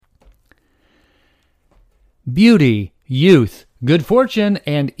Beauty, youth, good fortune,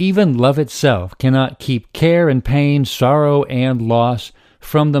 and even love itself cannot keep care and pain, sorrow and loss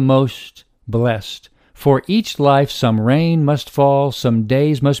from the most blessed. For each life some rain must fall, some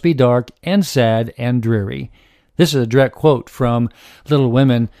days must be dark and sad and dreary. This is a direct quote from Little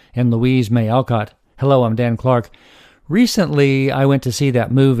Women and Louise May Alcott. Hello, I'm Dan Clark. Recently, I went to see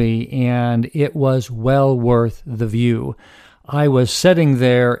that movie, and it was well worth the view. I was sitting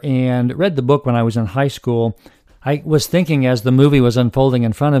there and read the book when I was in high school. I was thinking as the movie was unfolding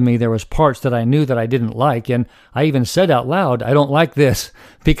in front of me, there was parts that I knew that I didn't like, and I even said out loud, I don't like this,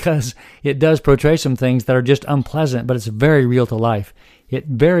 because it does portray some things that are just unpleasant, but it's very real to life. It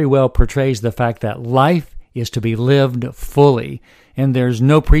very well portrays the fact that life is to be lived fully, and there's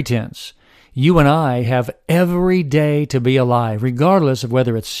no pretense. You and I have every day to be alive, regardless of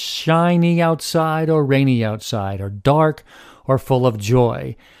whether it's shiny outside or rainy outside, or dark or full of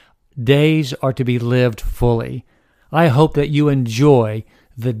joy. Days are to be lived fully. I hope that you enjoy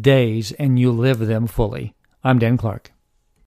the days and you live them fully. I'm Dan Clark.